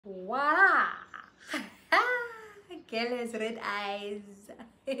Voila! Girl has red eyes.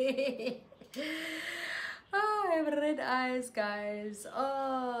 Oh, I have red eyes, guys.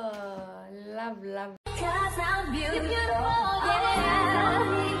 Oh, love, love. 'Cause I'm beautiful, yeah.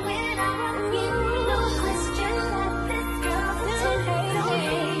 When I'm with you, no question that this girl's too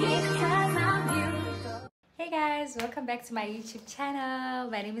because I'm beautiful. Hey guys, welcome back to my YouTube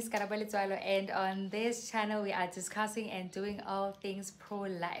channel. My name is Karabalitwalo, and on this channel we are discussing and doing all things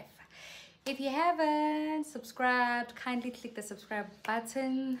pro-life. If you haven't subscribed, kindly click the subscribe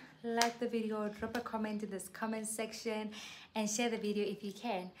button, like the video, drop a comment in this comment section, and share the video if you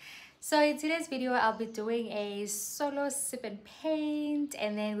can. So in today's video, I'll be doing a solo sip and paint,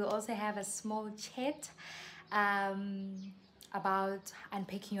 and then we'll also have a small chat about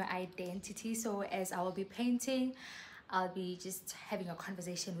unpacking your identity. So as I will be painting, I'll be just having a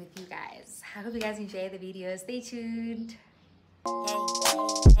conversation with you guys. I hope you guys enjoy the video. Stay tuned.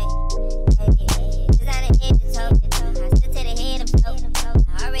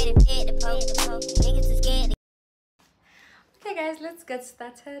 Okay guys, let's get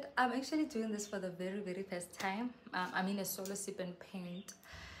started. I'm actually doing this for the very first time. I'm in a solo sip and paint.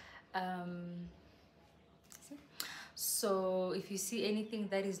 So if you see anything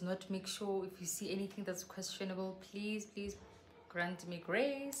that is not mixture, if you see anything that's questionable, please grant me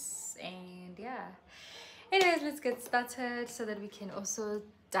grace. And yeah, anyways, let's get started so that we can also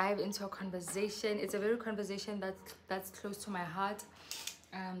dive into a conversation. It's a very conversation that's close to my heart.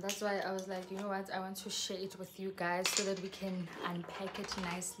 That's why I was like, you know what, I want to share it with you guys so that we can unpack it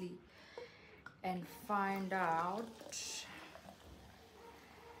nicely and find out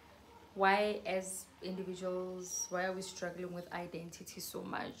why as individuals, why are we struggling with identity so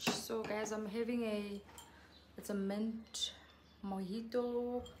much. So guys, I'm having it's a mint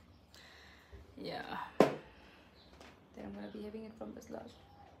mojito. Yeah, then I'm gonna be having it from this large.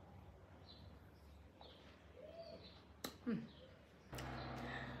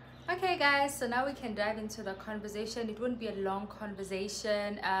 Okay guys, so now we can dive into the conversation. It won't be a long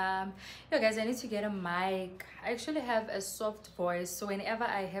conversation. You guys, I need to get a mic. I actually have a soft voice, so whenever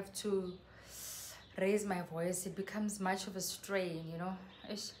I have to raise my voice, it becomes much of a strain, you know.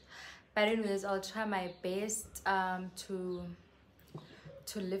 But anyways, I'll try my best to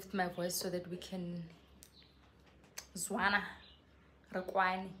lift my voice so that we can zwana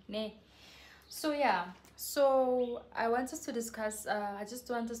rekwani ne. So yeah, so I want us to discuss, I just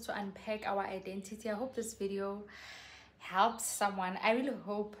want us to unpack our identity. I hope this video helps someone. I really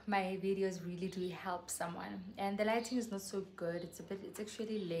hope my videos really do help someone. And the lighting is not so good. It's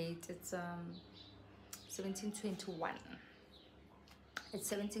actually late. It's 17:21. It's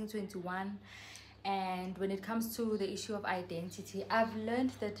 17:21. And when it comes to the issue of identity, I've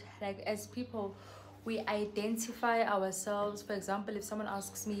learned that, like, as people, we identify ourselves. For example, if someone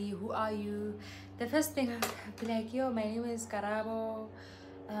asks me, who are you, the first thing I'd be like, yo, my name is Karabo,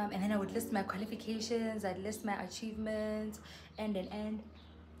 and then I would list my qualifications, I'd list my achievements, and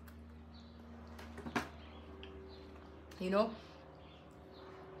you know,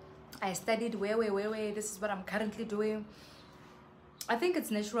 I studied where, this is what I'm currently doing. I think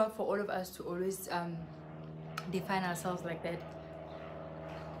it's natural for all of us to always define ourselves like that.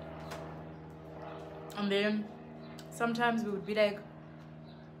 And then sometimes we would be like,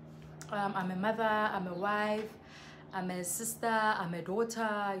 I'm a mother, I'm a wife, I'm a sister, I'm a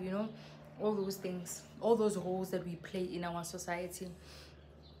daughter, you know, all those things, all those roles that we play in our society.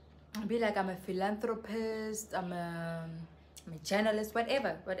 I'd be like, I'm a philanthropist, I'm a journalist,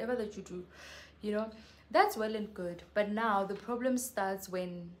 whatever that you do, you know. That's well and good, but now the problem starts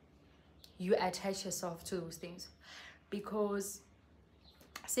when you attach yourself to those things. Because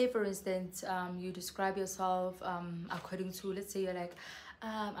say for instance, you describe yourself according to, let's say you're like,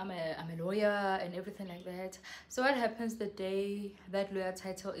 I'm a lawyer and everything like that. So what happens the day that lawyer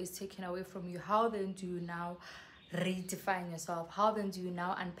title is taken away from you? How then do you now redefine yourself? How then do you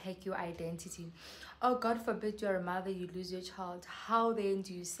now unpack your identity? Oh, God forbid you're a mother, you lose your child. How then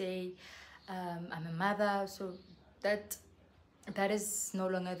do you say, I'm a mother? So that is no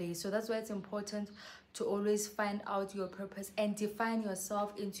longer there. So that's why it's important to always find out your purpose and define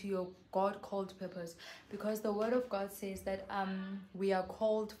yourself into your God-called purpose, because the word of God says that we are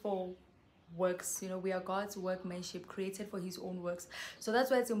called for works, you know, we are God's workmanship, created for his own works. So that's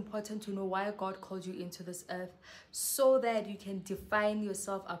why it's important to know why God called you into this earth, so that you can define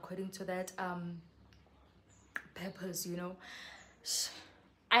yourself according to that purpose, you know.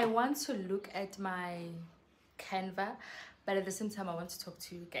 I want to look at my Canva, but at the same time I want to talk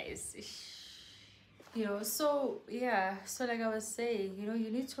to you guys, you know. So yeah, so like I was saying, you know, you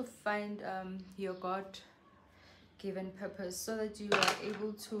need to find your God given purpose, so that you are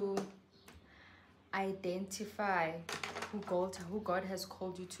able to identify who God has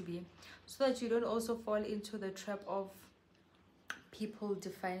called you to be, so that you don't also fall into the trap of people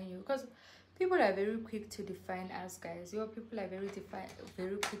defining you, because people are very quick to define us, guys. Your people are very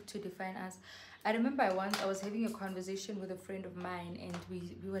quick to define us. I remember once I was having a conversation with a friend of mine, and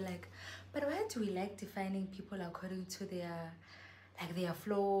we were like, but why do we like defining people according to their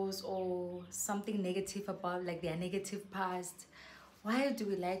flaws, or something negative about like their negative past? Why do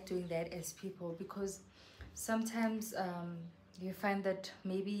we like doing that as people? Because sometimes you find that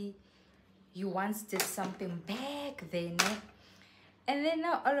maybe you once did something back then, eh? And then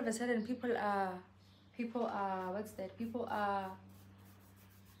now all of a sudden people are what's that, people are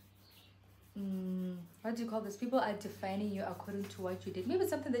what do you call this, people are defining you according to what you did. Maybe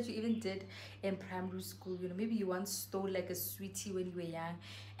something that you even did in primary school, you know, maybe you once stole like a sweetie when you were young,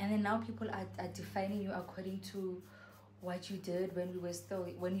 and then now people are defining you according to what you did when you were still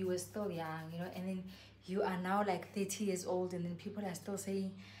young, you know. And then you are now like 30 years old, and then people are still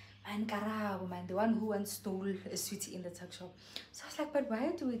saying, man, Karabo, man, the one who once stole a sweetie in the tuck shop. So I was like, but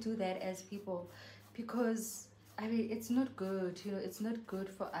why do we do that as people? Because I mean, it's not good, you know. It's not good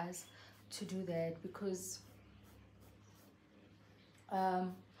for us to do that, because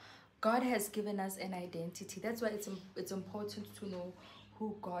God has given us an identity. That's why it's important to know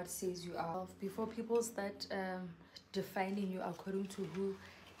who God says you are before people start defining you according to who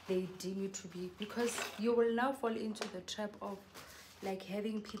they deem you to be, because you will now fall into the trap of like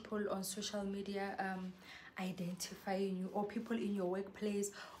having people on social media identifying you, or people in your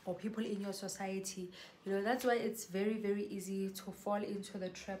workplace, or people in your society, you know. That's why it's very, very easy to fall into the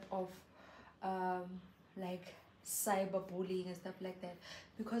trap of like cyberbullying and stuff like that,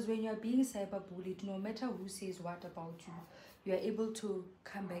 because when you're being cyberbullied, no matter who says what about you, you are able to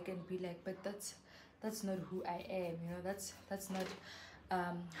come back and be like, but that's not who I am, you know. That's not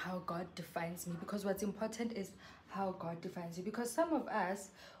how God defines me, because what's important is how God defines you. Because some of us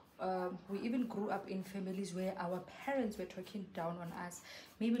we even grew up in families where our parents were talking down on us.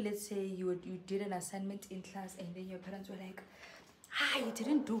 Maybe let's say you did an assignment in class, and then your parents were like, ah, you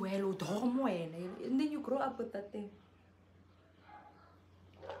didn't do well, and then you grow up with that thing.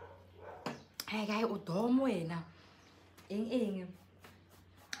 Hey guy,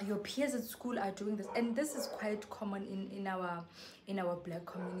 your peers at school are doing this, and this is quite common in our Black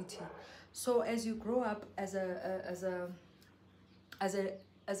community. So as you grow up as a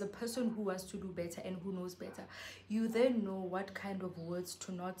person who wants to do better and who knows better, you then know what kind of words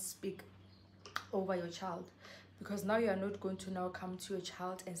to not speak over your child, because now you are not going to now come to your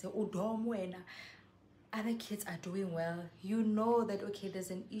child and say, oh, other kids are doing well. You know that, okay,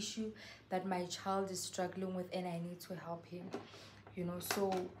 there's an issue that my child is struggling with, and I need to help him, you know.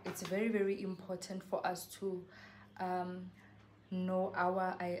 So it's very, very important for us to know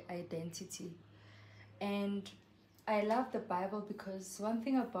our identity. And I love the Bible, because one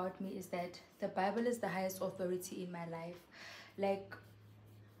thing about me is that the Bible is the highest authority in my life. Like,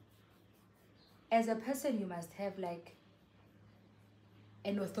 as a person, you must have like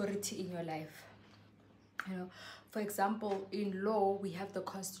an authority in your life, you know. For example, in law, we have the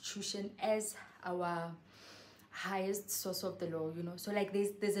Constitution as our highest source of the law, you know. So like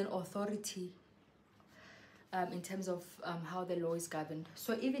there's an authority in terms of how the law is governed.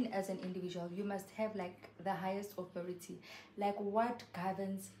 So even as an individual, you must have like the highest authority, like what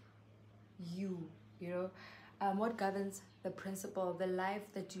governs you, you know, what governs the principle, the life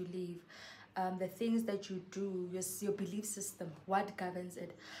that you live, the things that you do, your belief system, what governs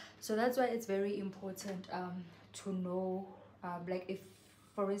it. So that's why it's very important to know, like if,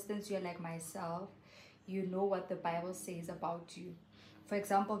 for instance, you're like myself, you know what the Bible says about you. For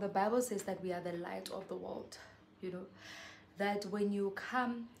example, the Bible says that we are the light of the world, you know, that when you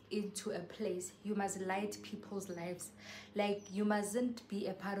come into a place, you must light people's lives. Like, you mustn't be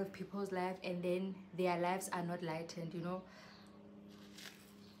a part of people's life and then their lives are not lightened, you know.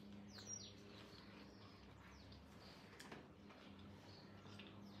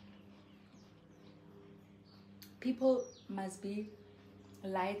 People must be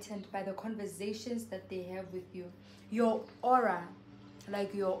lightened by the conversations that they have with you. Your aura,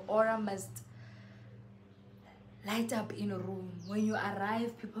 like your aura must light up in a room. When you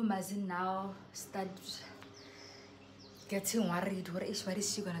arrive, people mustn't now start getting worried. What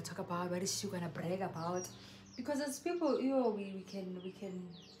is she gonna talk about? What is she gonna brag about? Because as people, you know, we can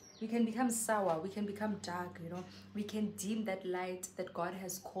become sour, we can become dark, you know. We can dim that light that God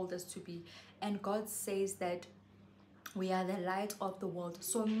has called us to be. And God says that we are the light of the world.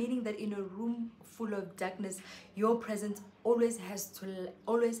 So meaning that in a room full of darkness, your presence always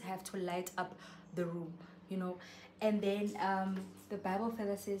have to light up the room, you know. And then the Bible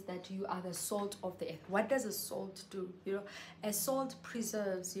further says that you are the salt of the earth. What does a salt do? You know, a salt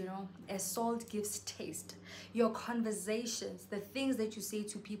preserves, you know, a salt gives taste. Your conversations, the things that you say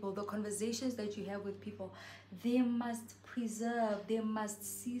to people, the conversations that you have with people, they must preserve, they must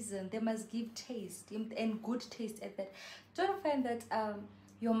season, they must give taste, and good taste at that. Don't find that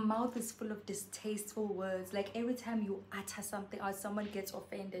your mouth is full of distasteful words. Like every time you utter something or someone gets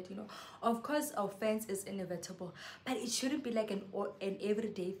offended, you know, of course offense is inevitable, but it shouldn't be like an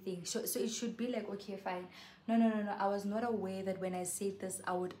everyday thing. So it should be like, okay, fine, no, I was not aware that when I said this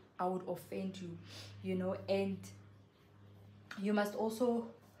I would offend you, you know. And you must also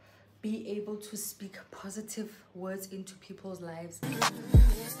be able to speak positive words into people's lives.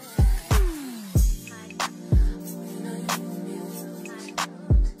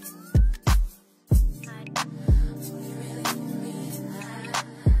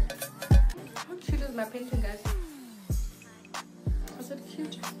 My painting, guys. Is it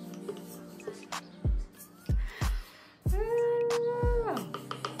cute?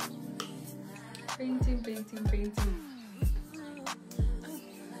 Painting.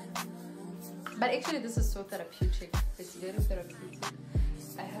 But actually this is so therapeutic. It's very therapeutic.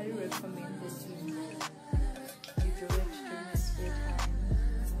 I highly recommend that you do it during your spare time.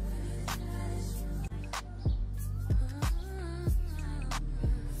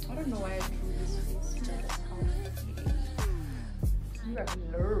 I don't know why I drew this face, but that's how you have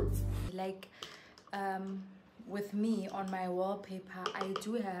nerve. Like with me on my wallpaper, I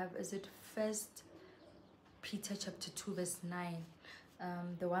do have, is it First Peter chapter 2 verse 9,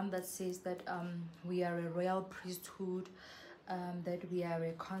 the one that says that we are a royal priesthood, that we are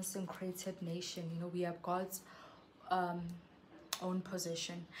a consecrated nation, you know, we are God's own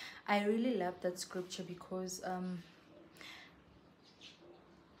possession. I really love that scripture because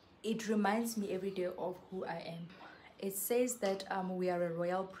it reminds me every day of who I am. It says that we are a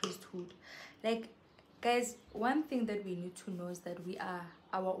royal priesthood. Like, guys, one thing that we need to know is that we are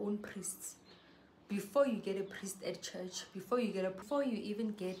our own priests. Before you get a priest at church, before you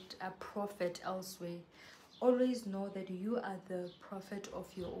even get a prophet elsewhere, always know that you are the prophet of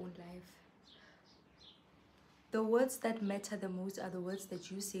your own life. The words that matter the most are the words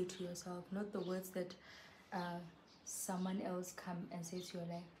that you say to yourself, not the words that someone else come and say to your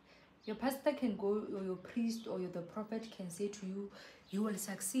life. Your pastor can go, or your priest or the prophet can say to you, you will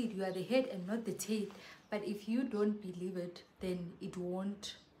succeed, you are the head and not the tail. But if you don't believe it, then it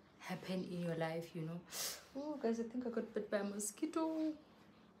won't happen in your life, you know. Oh guys, I think I got bit by a mosquito.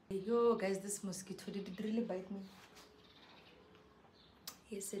 Yo guys, this mosquito, did it really bite me?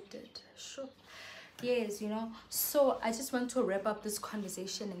 Yes, it did. Sure. Yes, you know. So I just want to wrap up this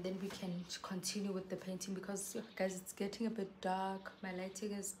conversation and then we can continue with the painting, because guys, it's getting a bit dark. My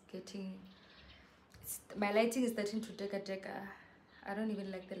lighting is starting to take a I don't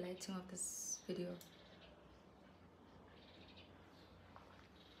even like the lighting of this video.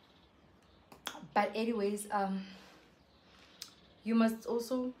 But anyways, you must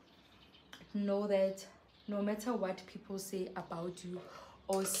also know that no matter what people say about you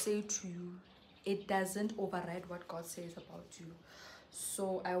or say to you, it doesn't override what God says about you.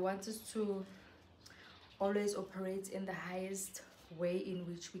 So I want us to always operate in the highest way in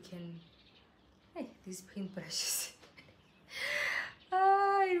which we can. Hey, these paintbrushes.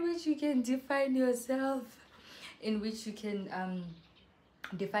 In which you can define yourself, in which you can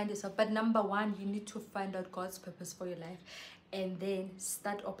define yourself. But number one, you need to find out God's purpose for your life, and then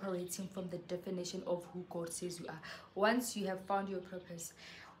start operating from the definition of who God says you are. Once you have found your purpose,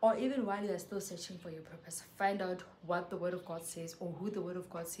 or even while you are still searching for your purpose, find out what the Word of God says or who the Word of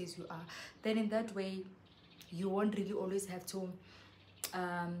God says you are. Then in that way, you won't really always have to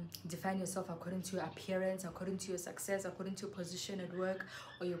define yourself according to your appearance, according to your success, according to your position at work,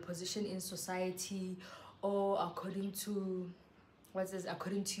 or your position in society, or according to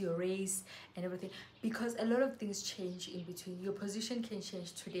according to your race and everything, because a lot of things change in between. Your position can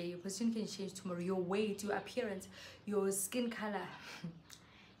change today, your position can change tomorrow, your weight, your appearance, your skin color.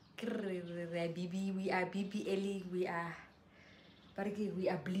 We are BBL, we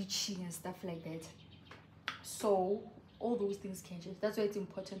are bleaching and stuff like that. So all those things can change. That's why it's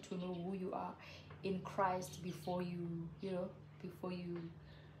important to know who you are in Christ before you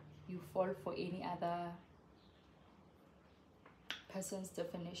fall for any other person's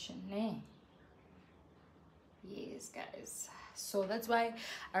definition. Yes, guys. So that's why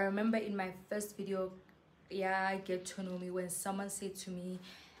I remember in my first video, yeah, Get to Know Me, when someone said to me,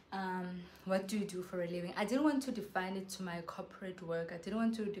 what do you do for a living? I didn't want to define it to my corporate work. I didn't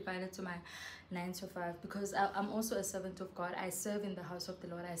want to define it to my 9 to 5, because I'm also a servant of God. I serve in the house of the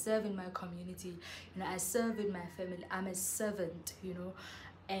Lord. I serve in my community. You know, I serve in my family. I'm a servant, you know,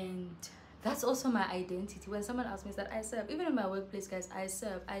 and that's also my identity. When someone asks me that I serve, even in my workplace, guys, I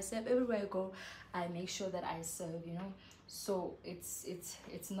serve everywhere I go. I make sure that I serve, you know. So it's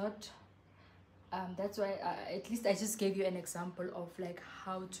not that's why at least I just gave you an example of like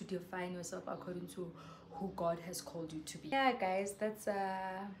how to define yourself according to who God has called you to be. Yeah, guys, that's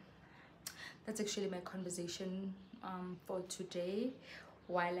actually my conversation for today,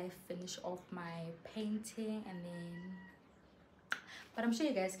 while I finish off my painting. And then, but I'm sure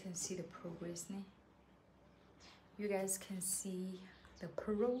you guys can see the progress, né? You guys can see the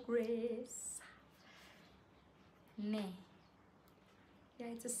progress, né? Yeah,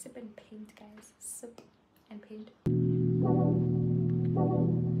 it's a sip and paint, guys. Sip and paint.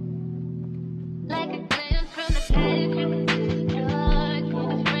 Like a glance from the past, you can see the dark. In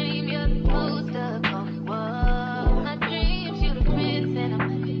the frame, you're the poster on the wall. My dreams, you the prince, and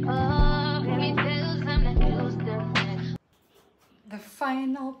I'm the car. Fairy tales, I'm not used to. The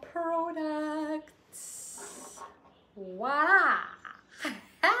final product. Voila!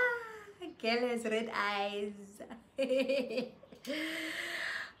 Girl has red eyes.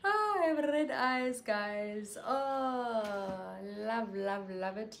 Oh, I have red eyes, guys. Oh, love it,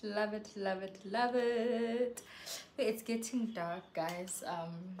 love it, love it, love it. It's getting dark, guys. I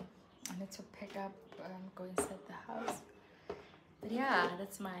need to pick up, go inside the house. But yeah,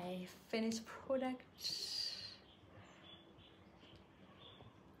 that's my finished product.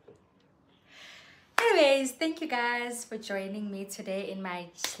 Anyways, thank you guys for joining me today in my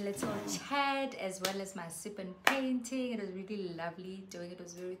little chat, as well as my sip and painting. It was really lovely doing it. It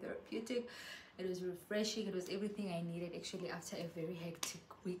was very therapeutic. It was refreshing. It was everything I needed actually after a very hectic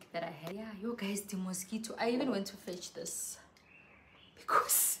week that I had. Yeah, you guys, the mosquito. I even went to fetch this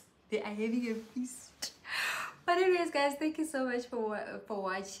because they are having a feast. But anyways, guys, thank you so much for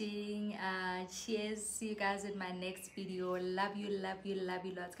watching. Cheers. See you guys in my next video. Love you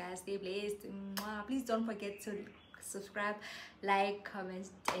lots, guys. Stay blessed. Mwah. Please don't forget to subscribe, like,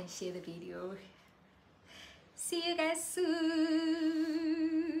 comment, and share the video. See you guys soon.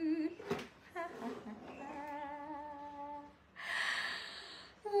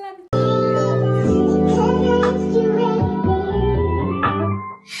 Love you.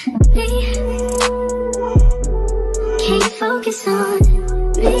 Can't focus on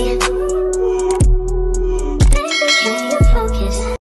me.